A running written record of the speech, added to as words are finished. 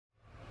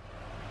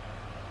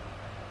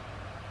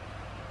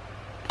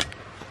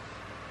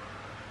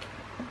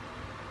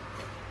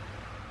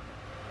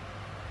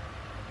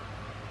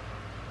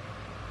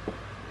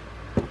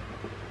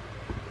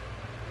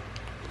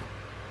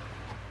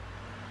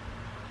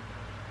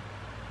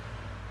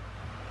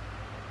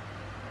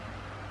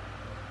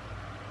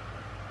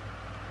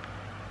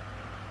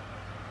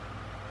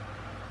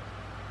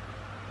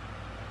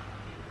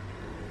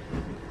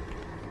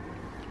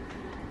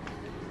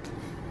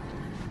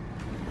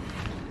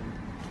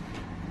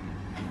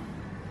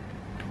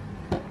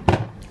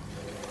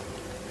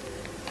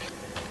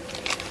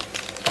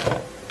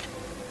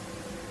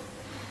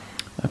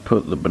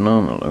cut the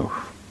banana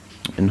loaf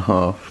in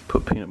half,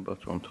 put peanut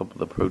butter on top of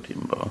the protein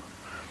bar,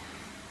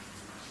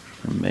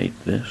 and made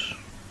this.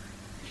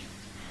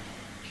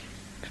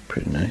 It's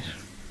pretty nice.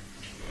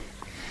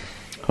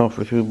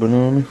 Halfway through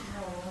banana,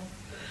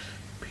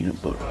 peanut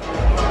butter.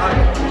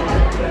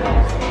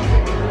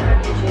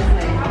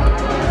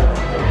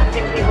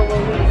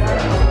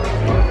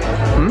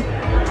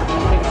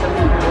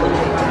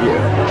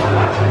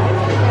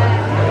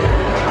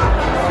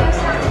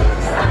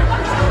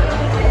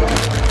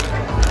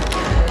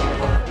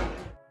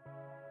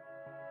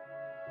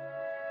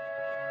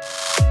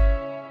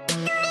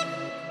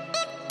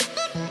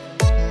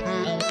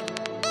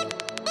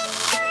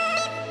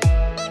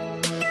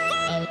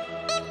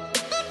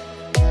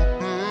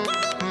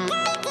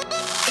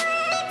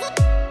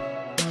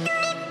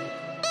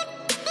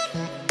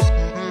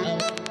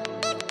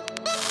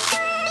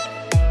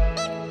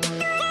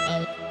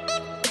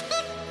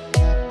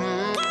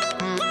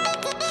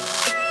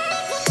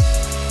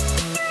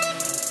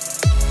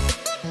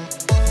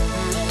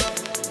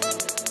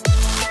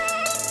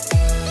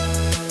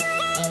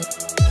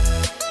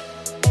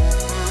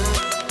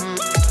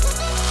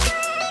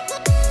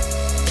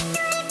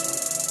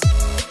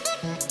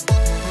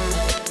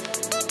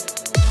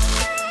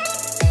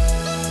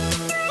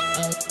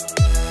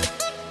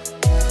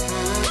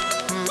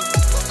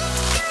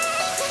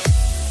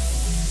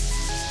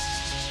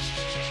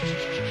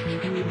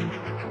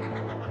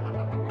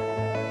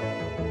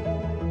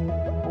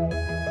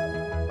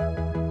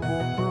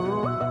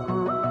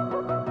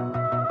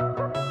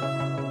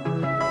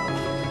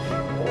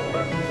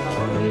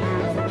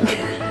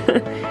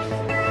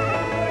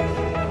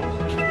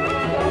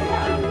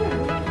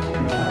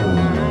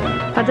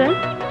 Pardon?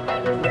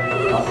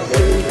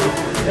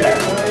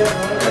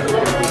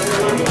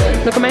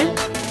 Look at me.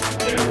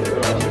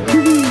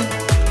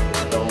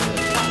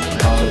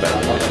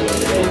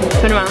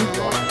 Turn around.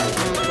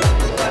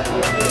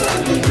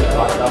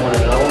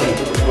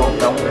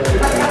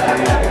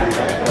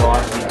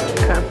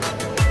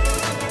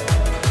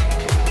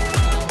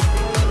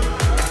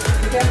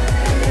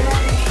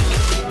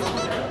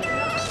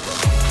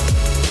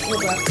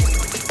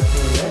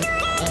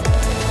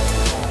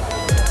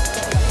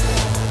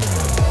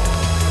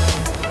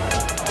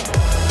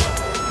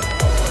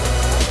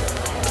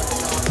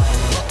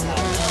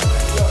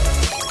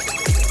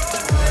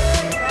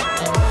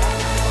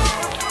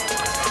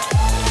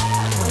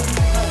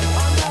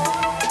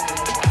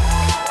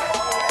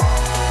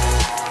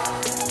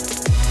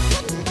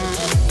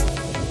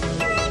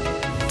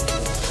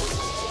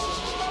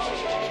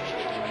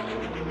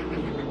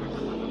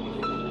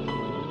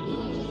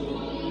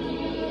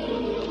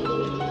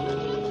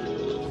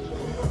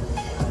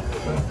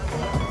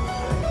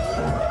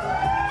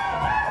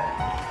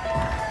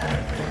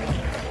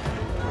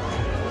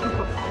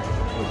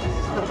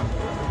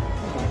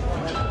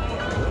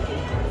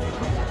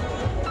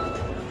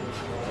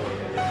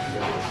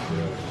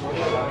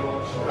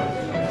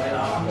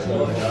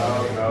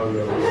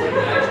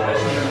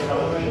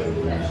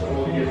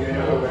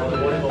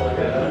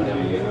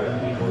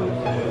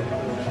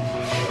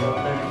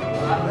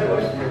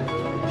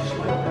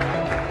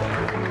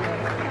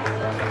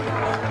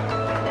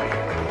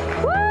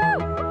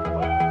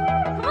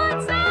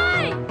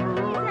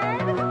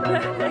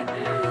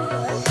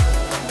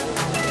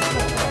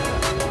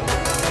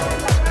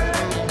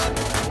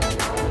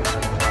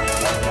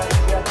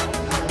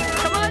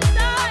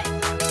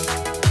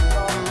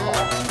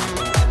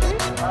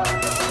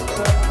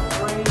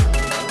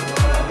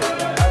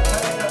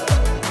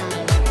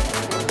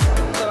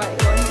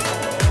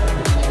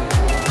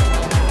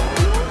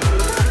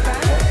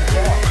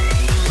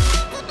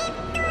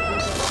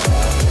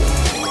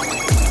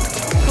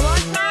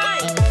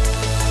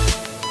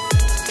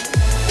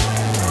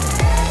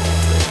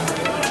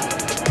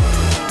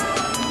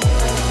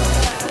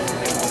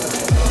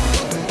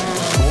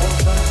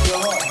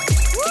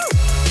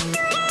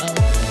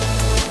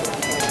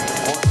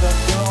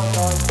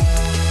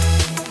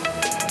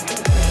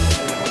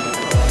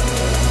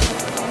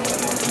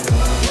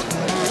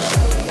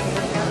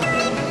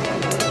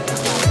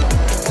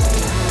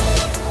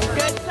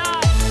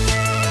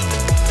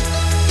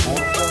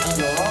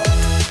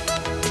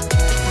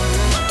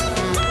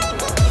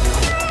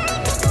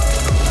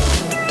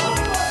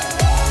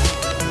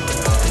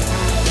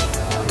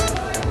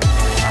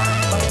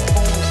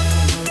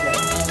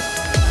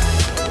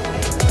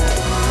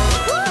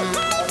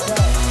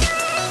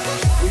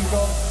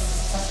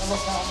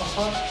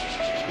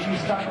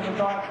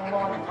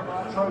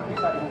 Trophy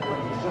table,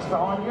 please, just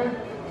behind you.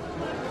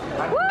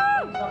 And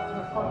up to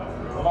the front,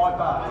 my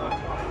back.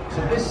 So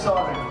this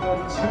side,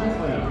 32,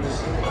 please.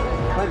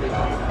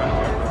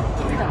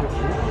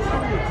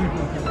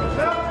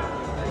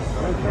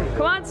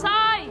 Come on,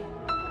 Ty!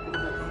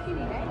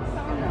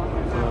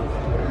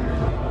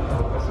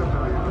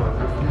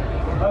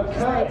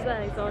 Okay.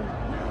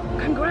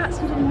 Congrats,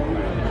 you didn't know.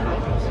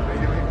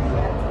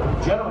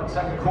 Gentlemen,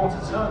 take a quarter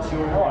turn to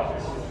your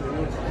right.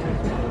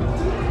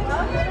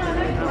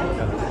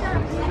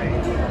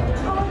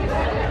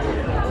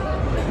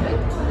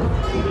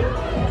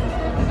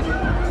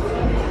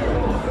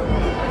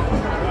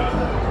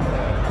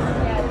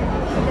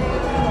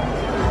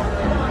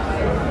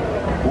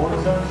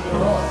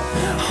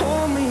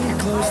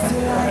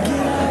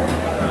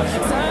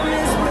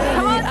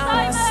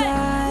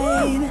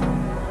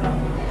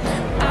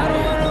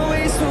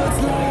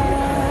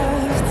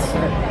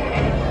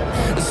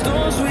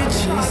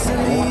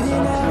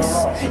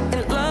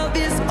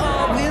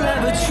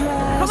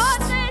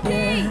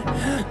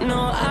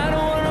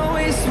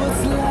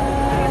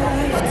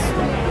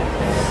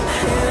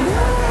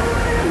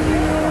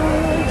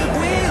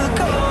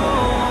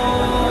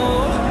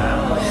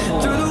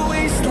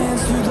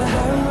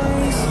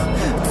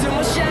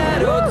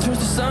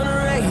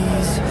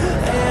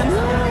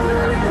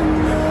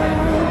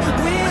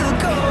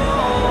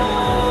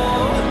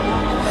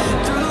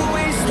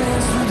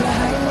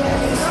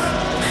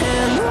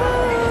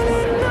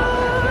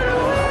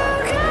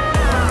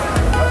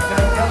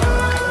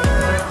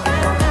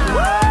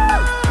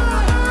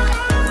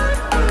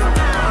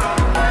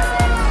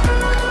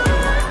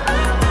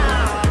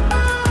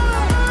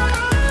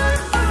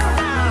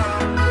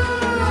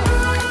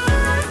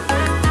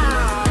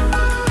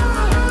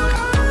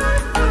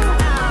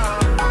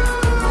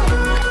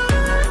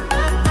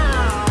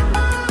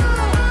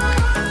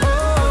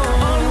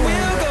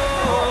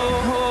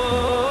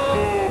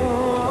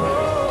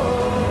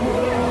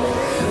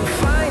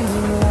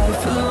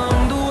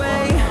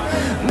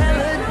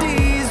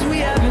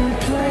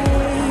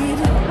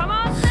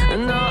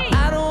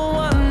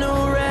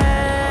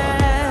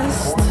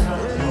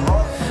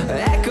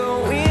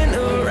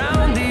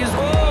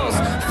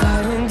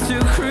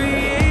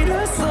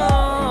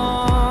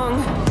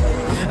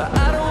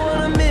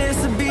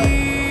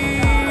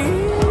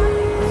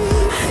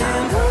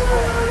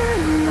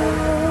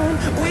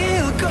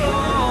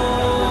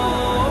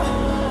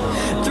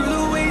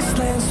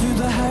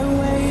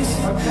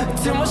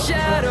 till my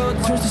shadow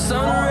turns to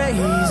sun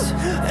rays,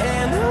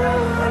 and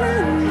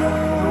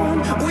on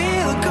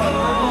we'll go.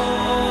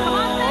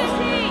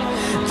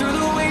 Through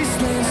the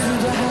wastelands,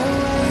 through the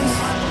highways,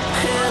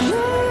 and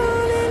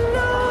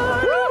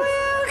on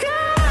we'll go.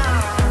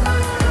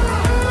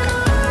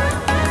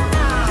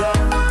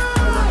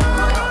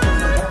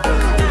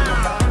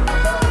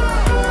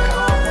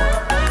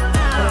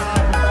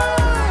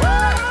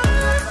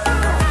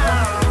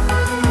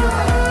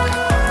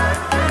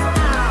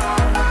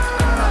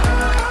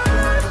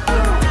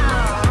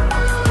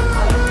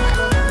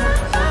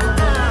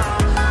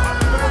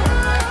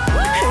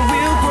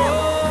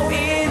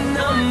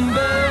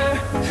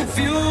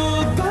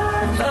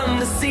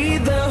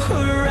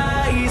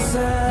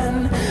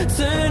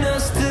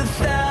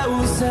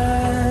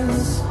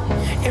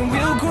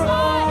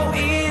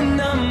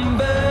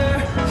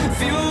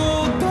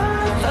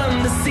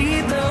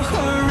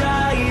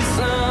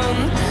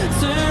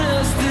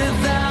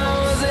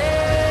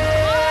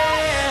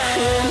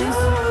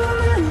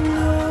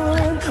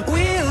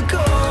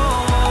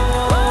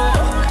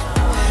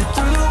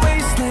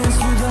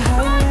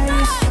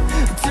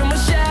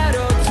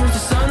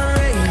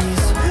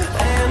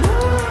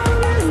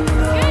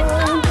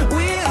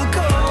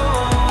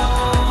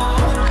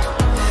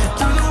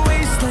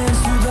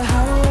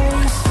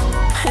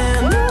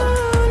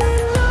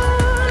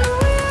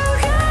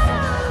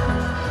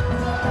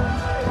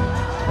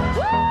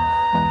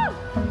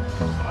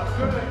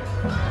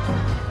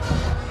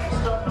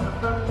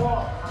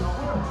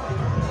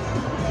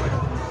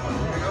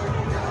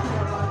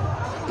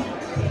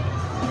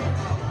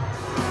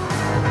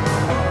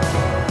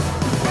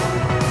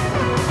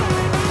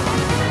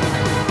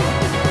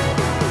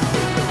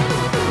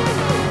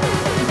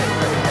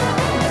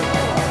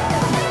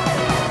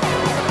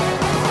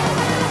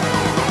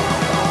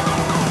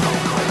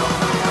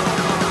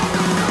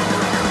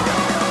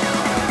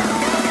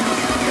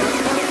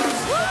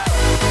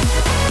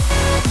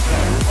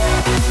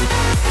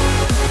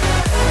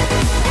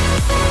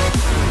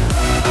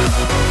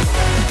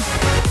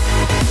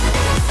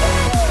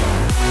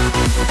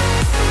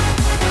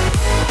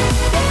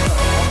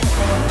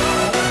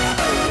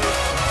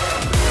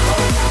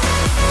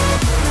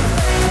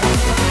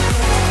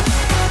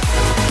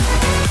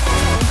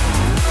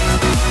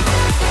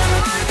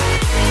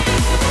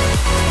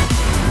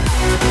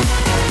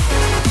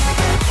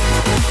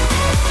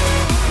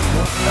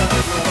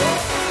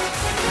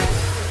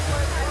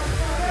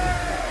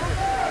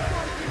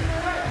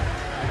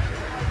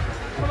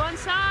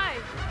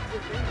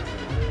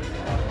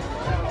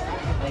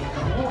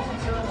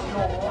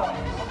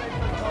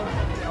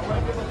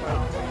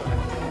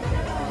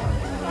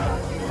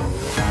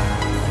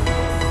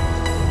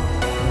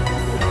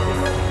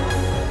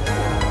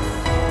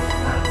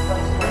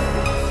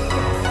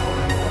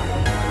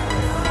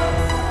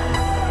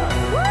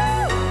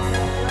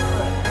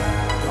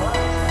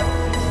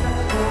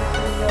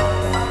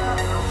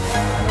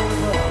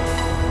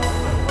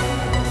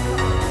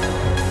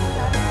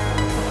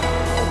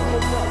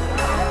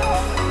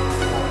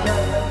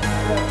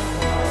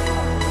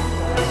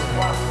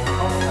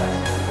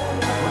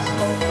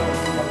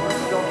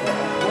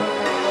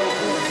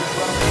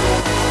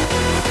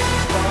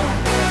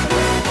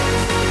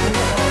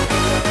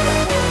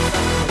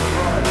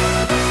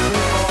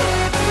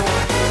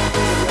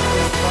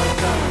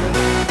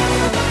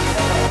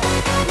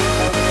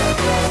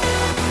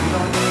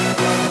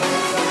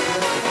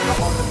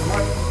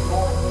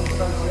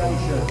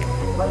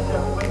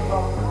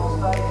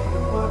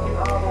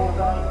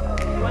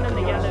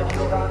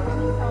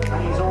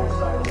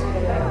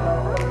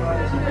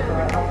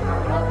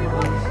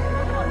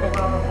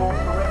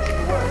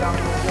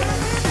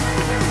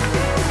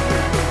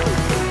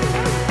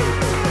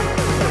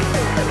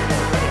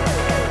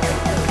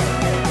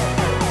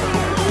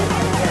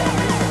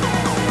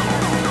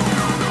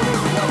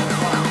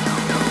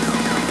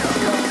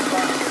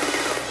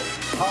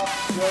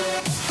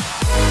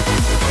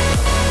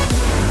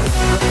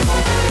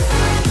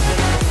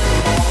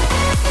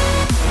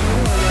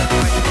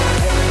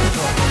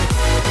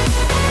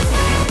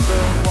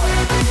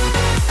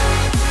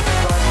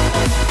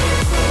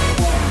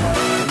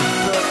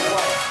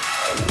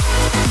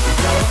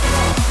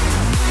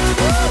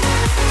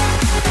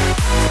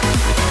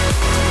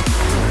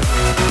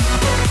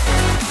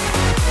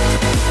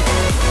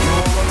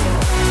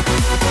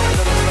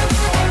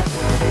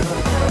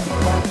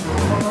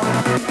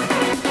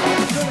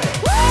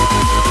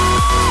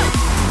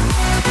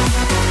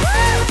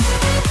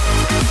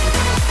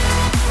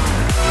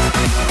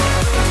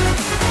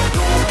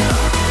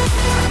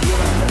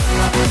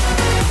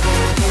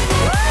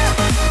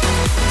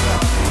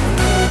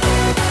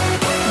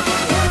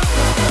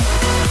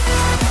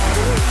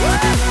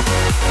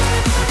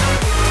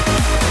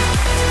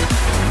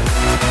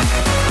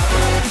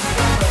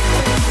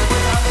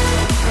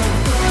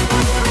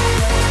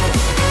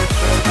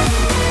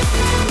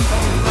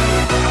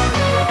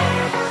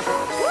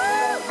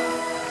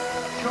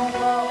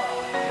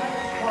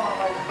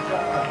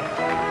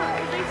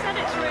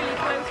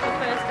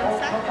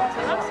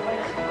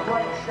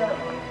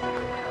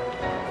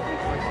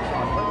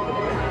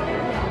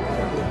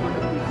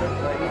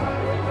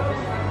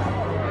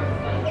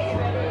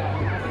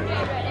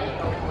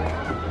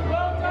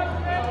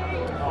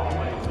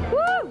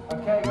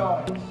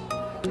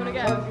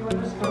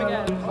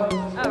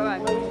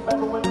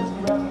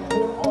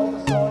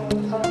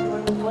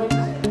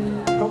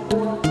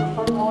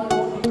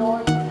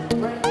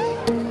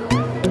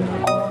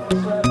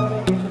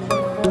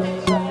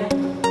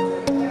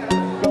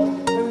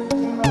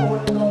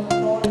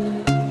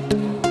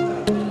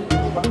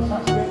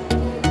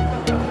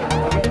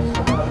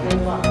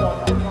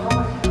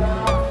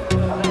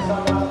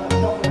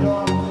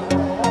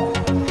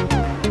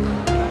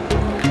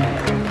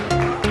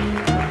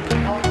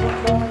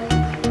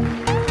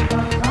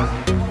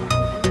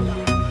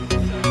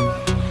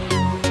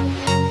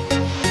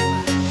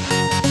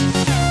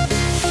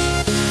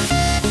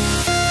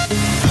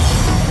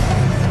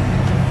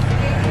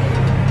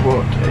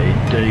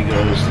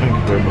 guys, thank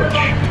you very much.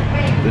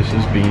 This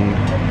has been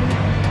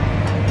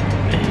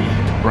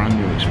a brand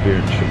new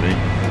experience for me,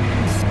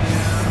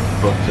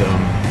 but a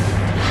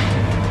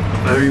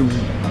very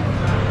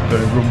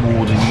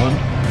rewarding one,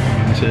 you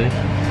can say.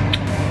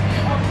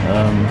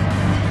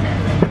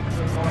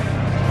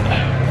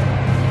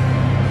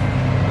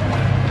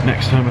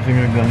 Next time I think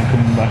I'm going to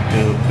come back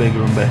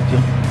bigger and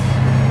better.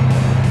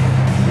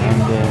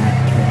 And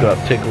we've got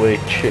takeaway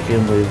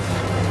chicken with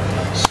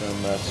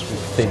some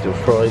sweet potato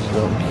fries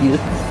down here.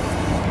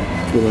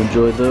 You'll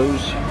enjoy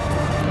those.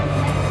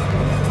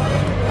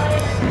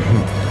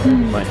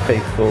 My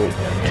faithful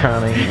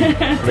canning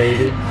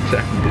lady,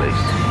 second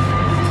place.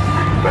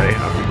 Very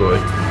happy boy.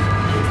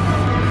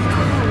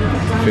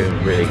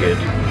 Feeling really good.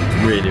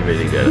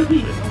 Really good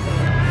actually.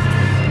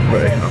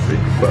 Very happy,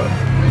 but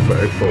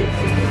very full.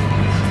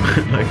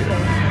 Like,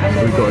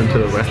 we got into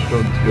the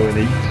restaurant to go and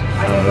eat,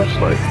 and I was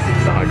just like,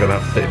 nah, I'm gonna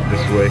have to take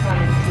this away.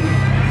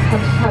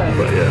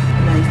 But yeah,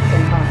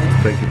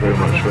 thank you very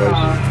much guys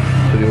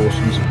for the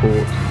awesome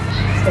support,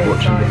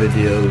 watching the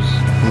videos,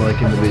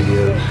 liking the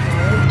videos,